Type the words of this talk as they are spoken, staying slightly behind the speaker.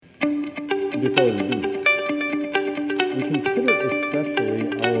Before we do, we consider especially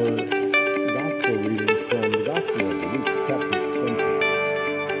our gospel reading from the Gospel of Luke, chapter 20.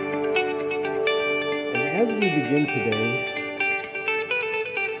 And as we begin today,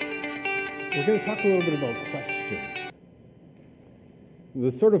 we're going to talk a little bit about questions.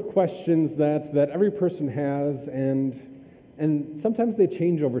 The sort of questions that every person has, and sometimes they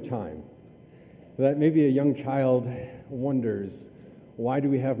change over time. That maybe a young child wonders, why do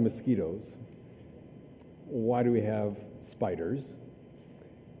we have mosquitoes? Why do we have spiders?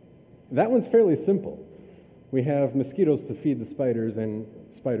 That one's fairly simple. We have mosquitoes to feed the spiders and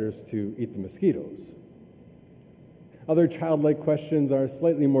spiders to eat the mosquitoes. Other childlike questions are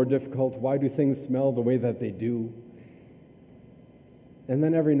slightly more difficult. Why do things smell the way that they do? And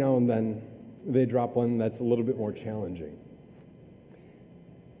then every now and then they drop one that's a little bit more challenging.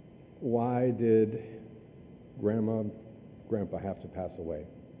 Why did Grandma, Grandpa have to pass away?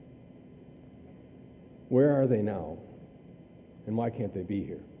 Where are they now? And why can't they be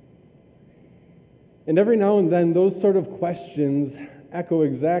here? And every now and then, those sort of questions echo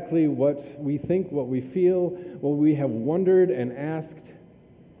exactly what we think, what we feel, what we have wondered and asked.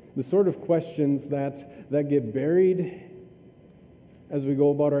 The sort of questions that get buried as we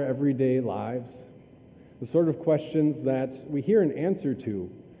go about our everyday lives. The sort of questions that we hear an answer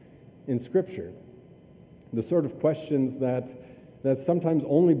to in Scripture. The sort of questions that sometimes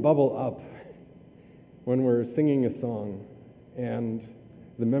only bubble up when we're singing a song and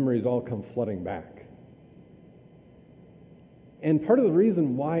the memories all come flooding back. And part of the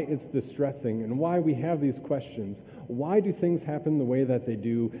reason why it's distressing and why we have these questions, why do things happen the way that they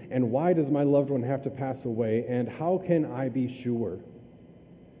do, and why does my loved one have to pass away, and how can I be sure?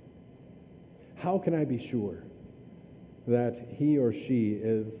 How can I be sure that he or she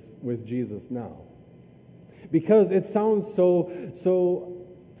is with Jesus now? Because it sounds so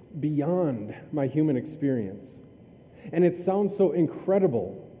beyond my human experience. And it sounds so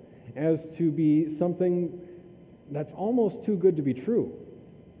incredible as to be something that's almost too good to be true.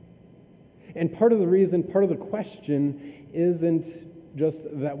 And part of the reason, part of the question isn't just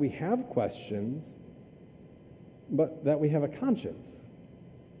that we have questions, but that we have a conscience.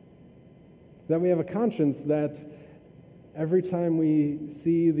 That we have a conscience that every time we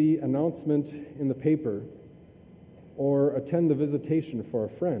see the announcement in the paper or attend the visitation for a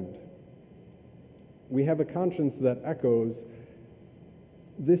friend, we have a conscience that echoes,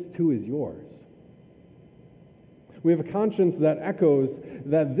 this too is yours. We have a conscience that echoes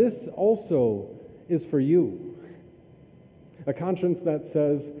that this also is for you. A conscience that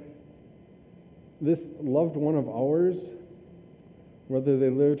says, this loved one of ours, whether they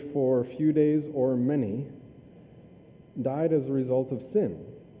lived for a few days or many, died as a result of sin.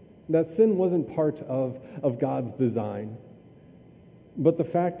 That sin wasn't part of God's design. But the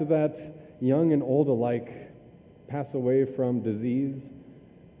fact that young and old alike pass away from disease,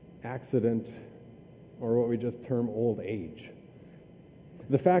 accident, or what we just term old age.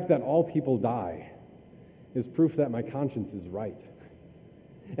 The fact that all people die is proof that my conscience is right.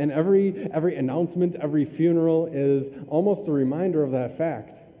 And every announcement, every funeral is almost a reminder of that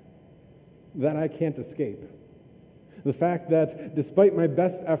fact that I can't escape. The fact that despite my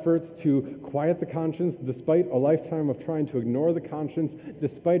best efforts to quiet the conscience, despite a lifetime of trying to ignore the conscience,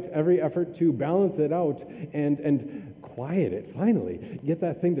 despite every effort to balance it out and quiet it, finally, get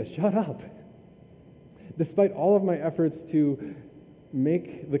that thing to shut up, despite all of my efforts to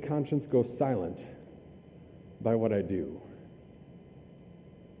make the conscience go silent by what I do,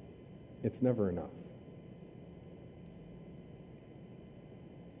 it's never enough.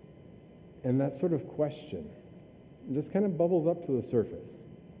 And that sort of question just kind of bubbles up to the surface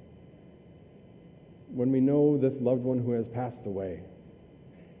when we know this loved one who has passed away,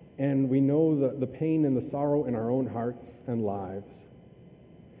 and we know the pain and the sorrow in our own hearts and lives,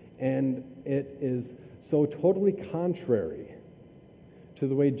 and it is so totally contrary to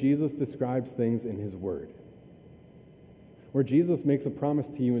the way Jesus describes things in his word. Where Jesus makes a promise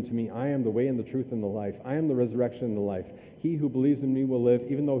to you and to me, I am the way and the truth and the life. I am the resurrection and the life. He who believes in me will live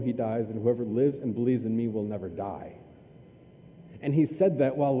even though he dies, and whoever lives and believes in me will never die. And he said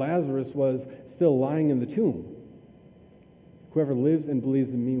that while Lazarus was still lying in the tomb. Whoever lives and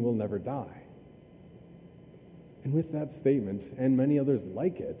believes in me will never die. And with that statement, and many others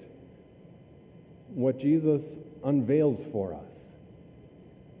like it, what Jesus unveils for us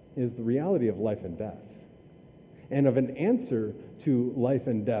is the reality of life and death, and of an answer to life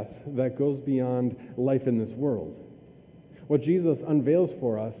and death that goes beyond life in this world. What Jesus unveils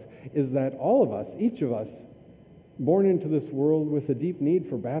for us is that all of us, each of us, born into this world with a deep need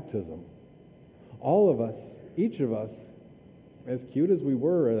for baptism, all of us, each of us, as cute as we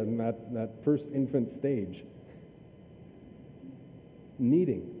were in that first infant stage,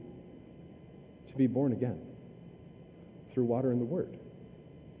 needing to be born again through water and the Word.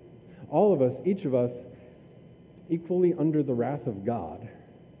 All of us, each of us, equally under the wrath of God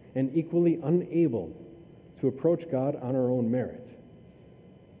and equally unable to approach God on our own merit.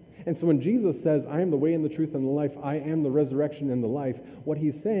 And so when Jesus says, I am the way and the truth and the life, I am the resurrection and the life, what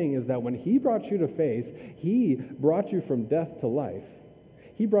he's saying is that when he brought you to faith, he brought you from death to life.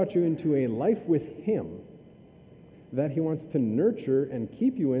 He brought you into a life with him that he wants to nurture and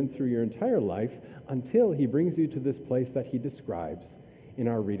keep you in through your entire life until he brings you to this place that he describes in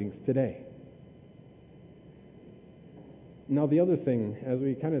our readings today. Now, the other thing, as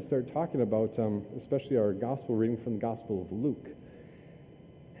we kind of start talking about, especially our gospel reading from the Gospel of Luke,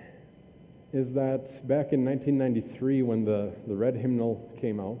 is that back in 1993, when the red hymnal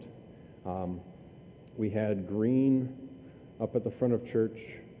came out, we had green up at the front of church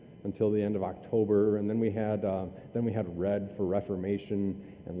until the end of October, and then we had red for Reformation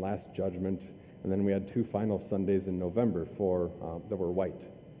and Last Judgment, and then we had 2 final Sundays in November that were white,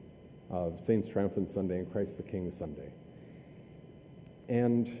 of Saints Triumphant Sunday and Christ the King Sunday.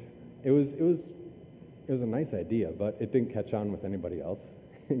 And it was a nice idea, but it didn't catch on with anybody else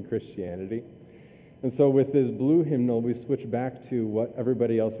in Christianity. And so with this blue hymnal, we switched back to what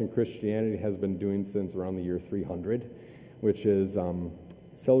everybody else in Christianity has been doing since around the year 300, which is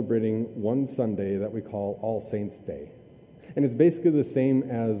celebrating one Sunday that we call All Saints' Day. And it's basically the same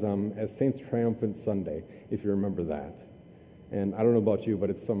as Saints Triumphant Sunday, if you remember that. And I don't know about you, but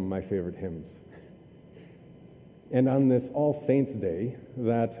it's some of my favorite hymns. And on this All Saints' Day,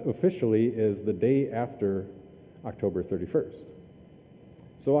 that officially is the day after October 31st.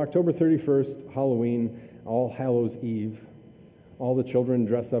 So October 31st, Halloween, All Hallows Eve, all the children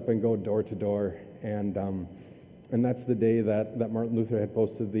dress up and go door to door, and that's the day that Martin Luther had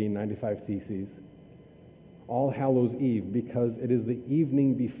posted the 95 Theses. All Hallows Eve, because it is the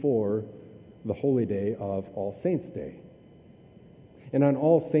evening before the holy day of All Saints' Day. And on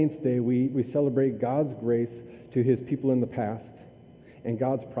All Saints' Day, we celebrate God's grace to his people in the past and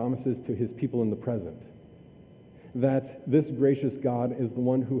God's promises to his people in the present. That this gracious God is the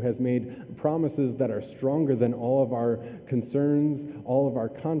one who has made promises that are stronger than all of our concerns, all of our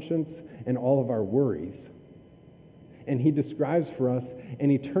conscience, and all of our worries. And he describes for us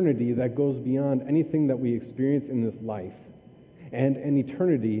an eternity that goes beyond anything that we experience in this life, and an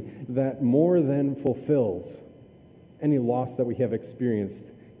eternity that more than fulfills any loss that we have experienced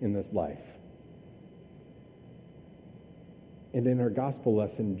in this life. And in our gospel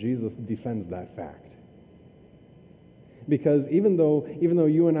lesson, Jesus defends that fact. Because even though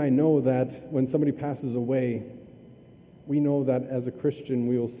you and I know that when somebody passes away, we know that as a Christian,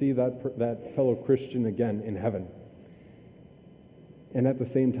 we will see that fellow Christian again in heaven. And at the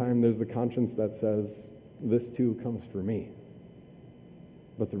same time, there's the conscience that says, this too comes for me.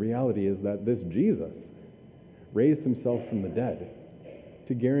 But the reality is that this Jesus raised himself from the dead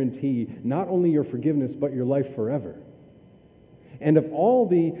to guarantee not only your forgiveness, but your life forever. And of all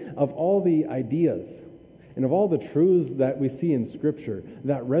the ideas and of all the truths that we see in Scripture,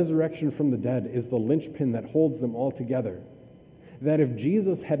 that resurrection from the dead is the linchpin that holds them all together. That if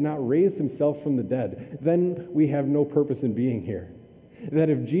Jesus had not raised himself from the dead, then we have no purpose in being here. That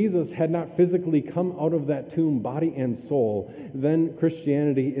if Jesus had not physically come out of that tomb, body and soul, then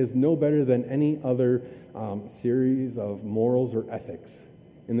Christianity is no better than any other series of morals or ethics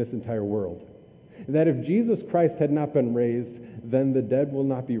in this entire world. That if Jesus Christ had not been raised, then the dead will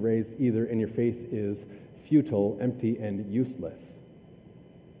not be raised either, and your faith is futile, empty, and useless.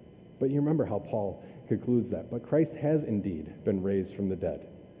 But you remember how Paul concludes that. But Christ has indeed been raised from the dead,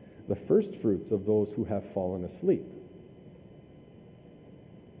 the first fruits of those who have fallen asleep.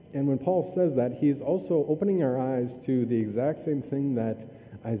 And when Paul says that, he is also opening our eyes to the exact same thing that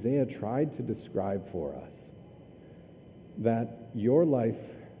Isaiah tried to describe for us. That your life,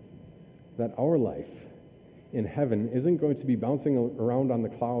 that our life in heaven isn't going to be bouncing around on the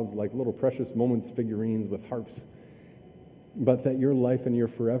clouds like little precious moments figurines with harps, but that your life and your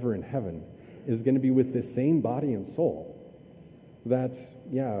forever in heaven is going to be with this same body and soul. That,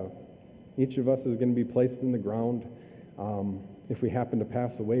 each of us is going to be placed in the ground if we happen to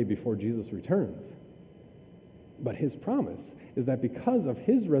pass away before Jesus returns. But his promise is that because of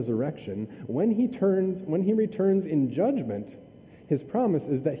his resurrection, when he returns in judgment, his promise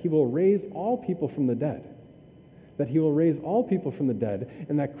is that he will raise all people from the dead. That he will raise all people from the dead,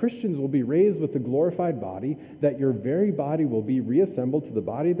 and that Christians will be raised with the glorified body, that your very body will be reassembled to the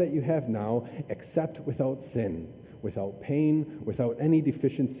body that you have now, except without sin, without pain, without any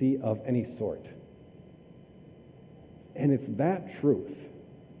deficiency of any sort. And it's that truth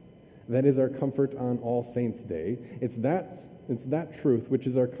that is our comfort on All Saints' Day. It's that truth which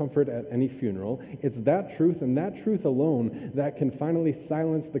is our comfort at any funeral. It's that truth and that truth alone that can finally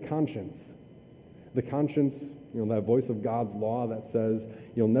silence the conscience. The conscience, that voice of God's law that says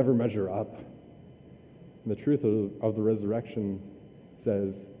you'll never measure up. And the truth of the resurrection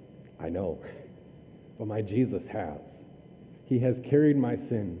says, I know, but my Jesus has. He has carried my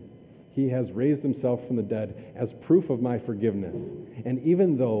sin. He has raised himself from the dead as proof of my forgiveness. And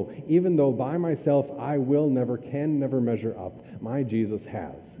even though by myself I can never measure up, my Jesus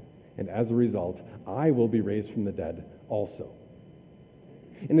has. And as a result, I will be raised from the dead also.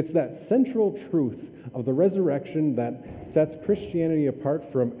 And it's that central truth of the resurrection that sets Christianity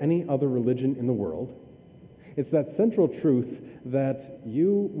apart from any other religion in the world. It's that central truth that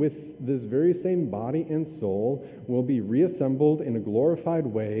you, with this very same body and soul, will be reassembled in a glorified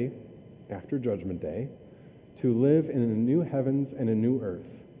way after Judgment Day to live in a new heavens and a new earth.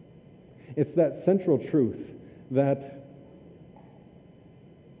 It's that central truth that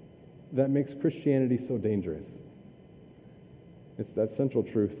makes Christianity so dangerous. It's that central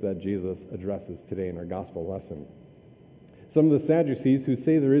truth that Jesus addresses today in our gospel lesson. Some of the Sadducees who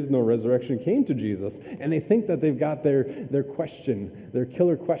say there is no resurrection came to Jesus, and they think that they've got their question, their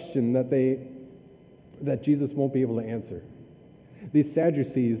killer question that Jesus won't be able to answer. These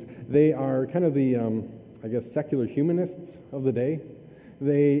Sadducees, they are kind of the, secular humanists of the day.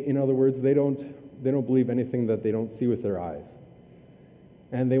 In other words, they don't believe anything that they don't see with their eyes,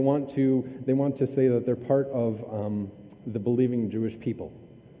 and they want to say that they're part of the believing Jewish people,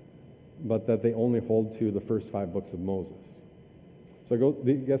 but that they only hold to the first 5 books of Moses. So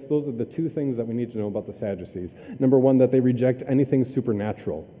I guess those are the 2 things that we need to know about the Sadducees. Number 1, that they reject anything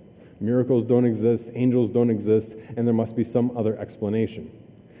supernatural. Miracles don't exist, angels don't exist, and there must be some other explanation.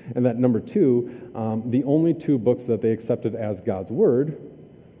 And that number 2, the only 2 books that they accepted as God's Word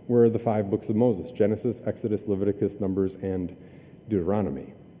were the 5 books of Moses: Genesis, Exodus, Leviticus, Numbers, and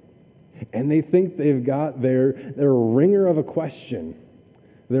Deuteronomy. And they think they've got their ringer of a question,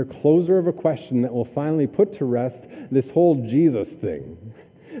 their closer of a question that will finally put to rest this whole Jesus thing,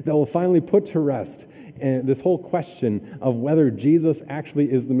 that will finally put to rest this whole question of whether Jesus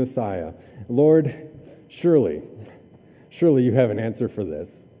actually is the Messiah. Lord, surely you have an answer for this.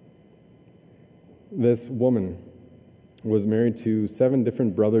 This woman was married to 7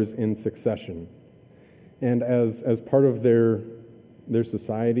 different brothers in succession. And as part of their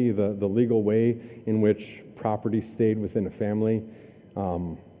society, the legal way in which property stayed within a family,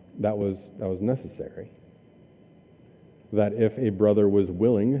 that was necessary. That if a brother was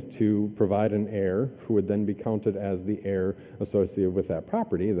willing to provide an heir who would then be counted as the heir associated with that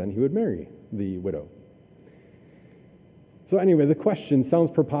property, then he would marry the widow. So anyway, the question sounds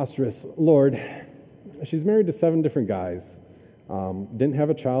preposterous. Lord, she's married to 7 different guys, didn't have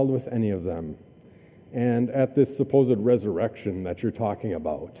a child with any of them, and at this supposed resurrection that you're talking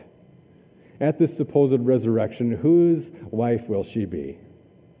about, at this supposed resurrection, whose wife will she be?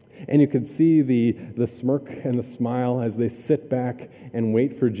 And you could see the smirk and the smile as they sit back and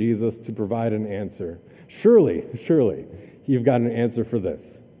wait for Jesus to provide an answer. Surely, you've got an answer for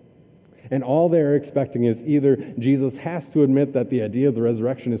this. And all they're expecting is either Jesus has to admit that the idea of the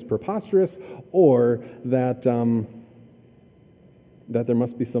resurrection is preposterous, or that there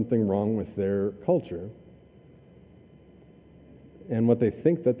must be something wrong with their culture. And what they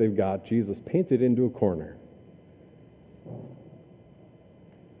think that they've got Jesus painted into a corner.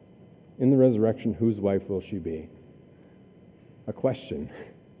 In the resurrection, whose wife will she be? A question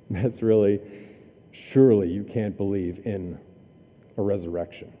that's really, surely you can't believe in a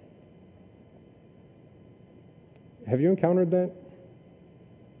resurrection. Have you encountered that?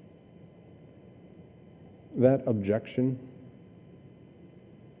 That objection?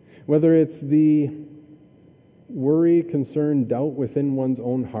 Whether it's the worry, concern, doubt within one's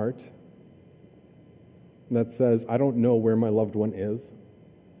own heart that says, I don't know where my loved one is,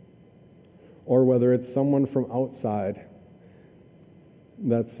 or whether it's someone from outside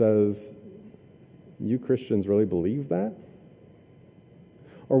that says, you Christians really believe that?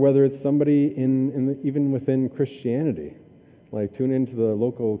 Or whether it's somebody even within Christianity, like tune into the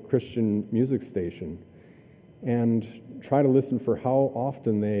local Christian music station and try to listen for how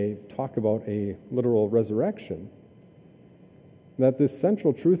often they talk about a literal resurrection. That this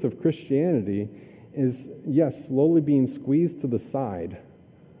central truth of Christianity is, yes, slowly being squeezed to the side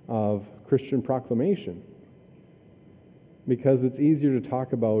of Christian proclamation, because it's easier to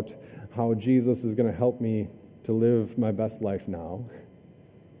talk about how Jesus is going to help me to live my best life now,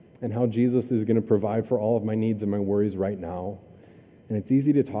 and how Jesus is going to provide for all of my needs and my worries right now. And it's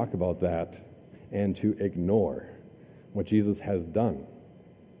easy to talk about that and to ignore what Jesus has done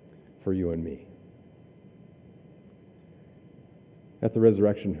for you and me. At the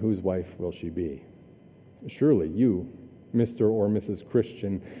resurrection, whose wife will she be? Surely you, Mr. or Mrs.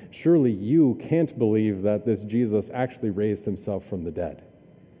 Christian, surely you can't believe that this Jesus actually raised himself from the dead.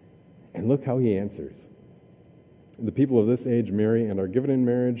 And look how he answers. The people of this age marry and are given in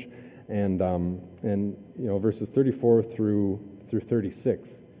marriage, and verses 34 through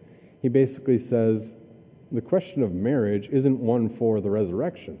 36. He basically says the question of marriage isn't one for the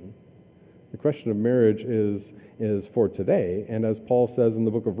resurrection. The question of marriage is for today, and as Paul says in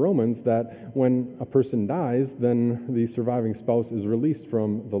the book of Romans, that when a person dies, then the surviving spouse is released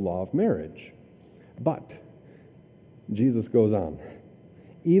from the law of marriage. But Jesus goes on.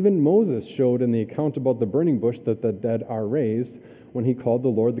 Even Moses showed in the account about the burning bush that the dead are raised when he called the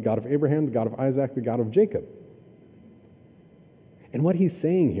Lord the God of Abraham, the God of Isaac, the God of Jacob. And what he's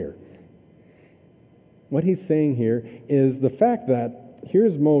saying here is the fact that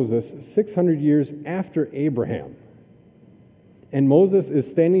here's Moses 600 years after Abraham. And Moses is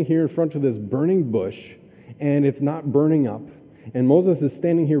standing here in front of this burning bush, and it's not burning up. And Moses is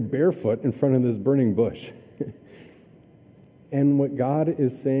standing here barefoot in front of this burning bush. And what God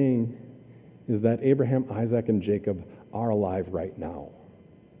is saying is that Abraham, Isaac, and Jacob are alive right now,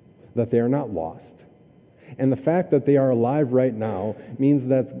 that they are not lost. And the fact that they are alive right now means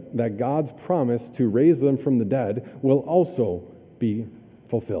that God's promise to raise them from the dead will also be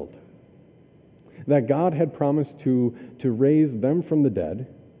fulfilled. That God had promised to raise them from the dead,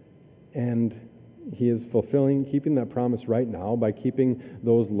 and he is keeping that promise right now by keeping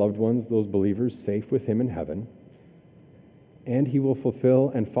those loved ones, those believers, safe with him in heaven. And he will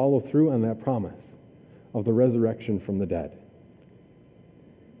fulfill and follow through on that promise of the resurrection from the dead.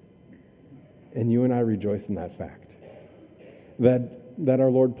 And you and I rejoice in that fact. That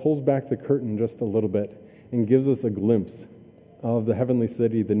our Lord pulls back the curtain just a little bit and gives us a glimpse of the heavenly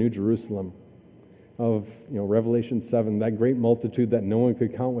city, the New Jerusalem, of Revelation 7, that great multitude that no one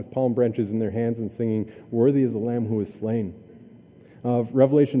could count with palm branches in their hands and singing, "Worthy is the Lamb who was slain." Of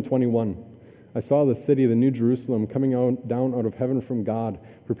Revelation 21, I saw the city, the New Jerusalem, coming down out of heaven from God,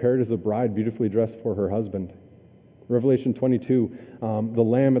 prepared as a bride beautifully dressed for her husband. Revelation 22, the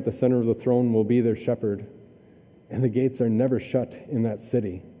Lamb at the center of the throne will be their shepherd, and the gates are never shut in that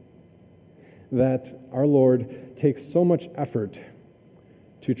city. That our Lord takes so much effort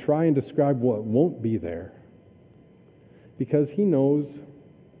to try and describe what won't be there, because he knows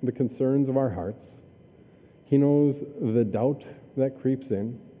the concerns of our hearts. He knows the doubt that creeps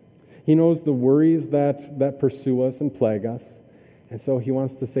in. He knows the worries that pursue us and plague us. And so he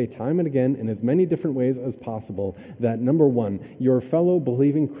wants to say time and again, in as many different ways as possible, that number one, your fellow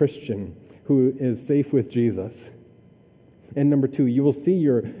believing Christian who is safe with Jesus. And number two, you will see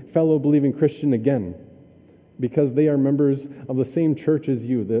your fellow believing Christian again, because they are members of the same church as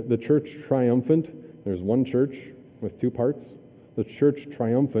you. The church triumphant, there's one church with two parts. The church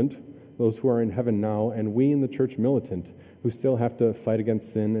triumphant, those who are in heaven now, and we in the church militant, who still have to fight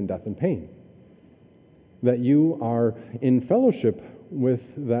against sin and death and pain. That you are in fellowship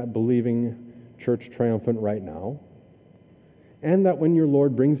with that believing church triumphant right now, and that when your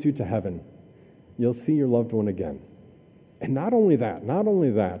Lord brings you to heaven, you'll see your loved one again. And not only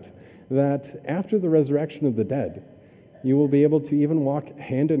that, that after the resurrection of the dead, you will be able to even walk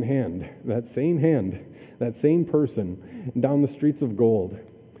hand in hand, that same person, down the streets of gold,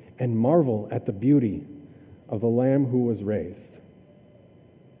 and marvel at the beauty of the Lamb who was raised,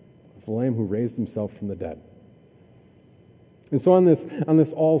 of the Lamb who raised himself from the dead. And so on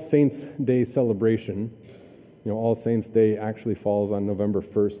this All Saints' Day celebration, All Saints' Day actually falls on November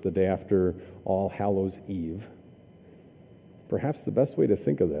 1st, the day after All Hallows' Eve. Perhaps the best way to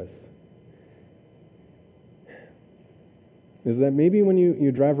think of this is that maybe when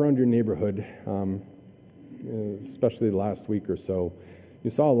you drive around your neighborhood, especially the last week or so, you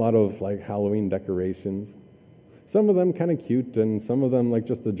saw a lot of Halloween decorations. Some of them kind of cute, and some of them like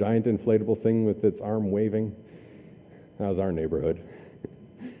just a giant inflatable thing with its arm waving. That was our neighborhood.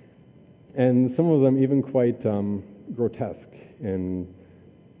 And some of them even quite grotesque and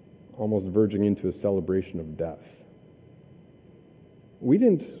almost verging into a celebration of death. We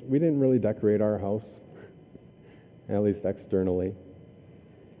didn't really decorate our house, at least externally.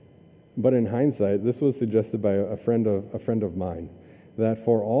 But in hindsight, this was suggested by a friend of mine, that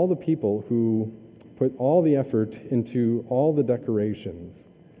for all the people who put all the effort into all the decorations,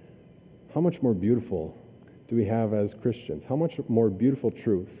 how much more beautiful do we have as Christians? How much more beautiful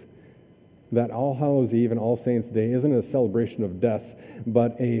truth that All Hallows' Eve and All Saints' Day isn't a celebration of death,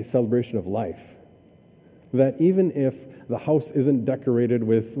 but a celebration of life. That even if the house isn't decorated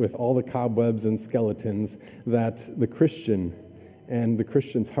with all the cobwebs and skeletons, that the Christian and the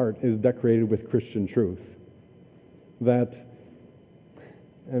Christian's heart is decorated with Christian truth. That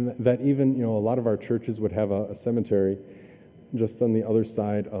even, a lot of our churches would have a cemetery just on the other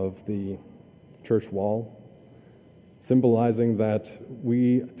side of the church wall, symbolizing that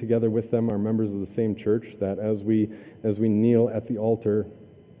we, together with them, are members of the same church, that as we kneel at the altar,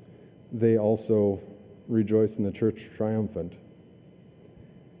 they also rejoice in the church triumphant.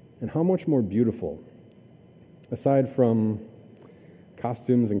 And how much more beautiful, aside from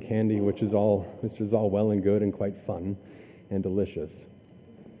costumes and candy, which is all well and good and quite fun and delicious,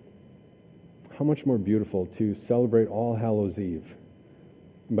 how much more beautiful to celebrate All Hallows Eve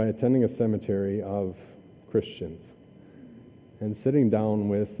by attending a cemetery of Christians and sitting down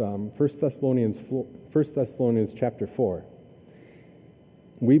with 1 Thessalonians chapter 4.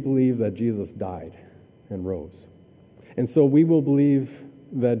 We believe that Jesus died and rose. And so we will believe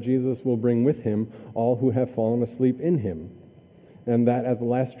that Jesus will bring with him all who have fallen asleep in him, and that at the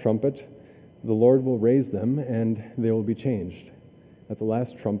last trumpet, the Lord will raise them and they will be changed. At the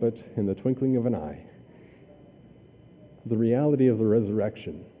last trumpet, in the twinkling of an eye. The reality of the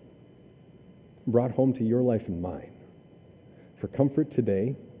resurrection brought home to your life and mine, for comfort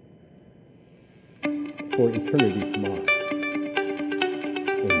today, for eternity tomorrow.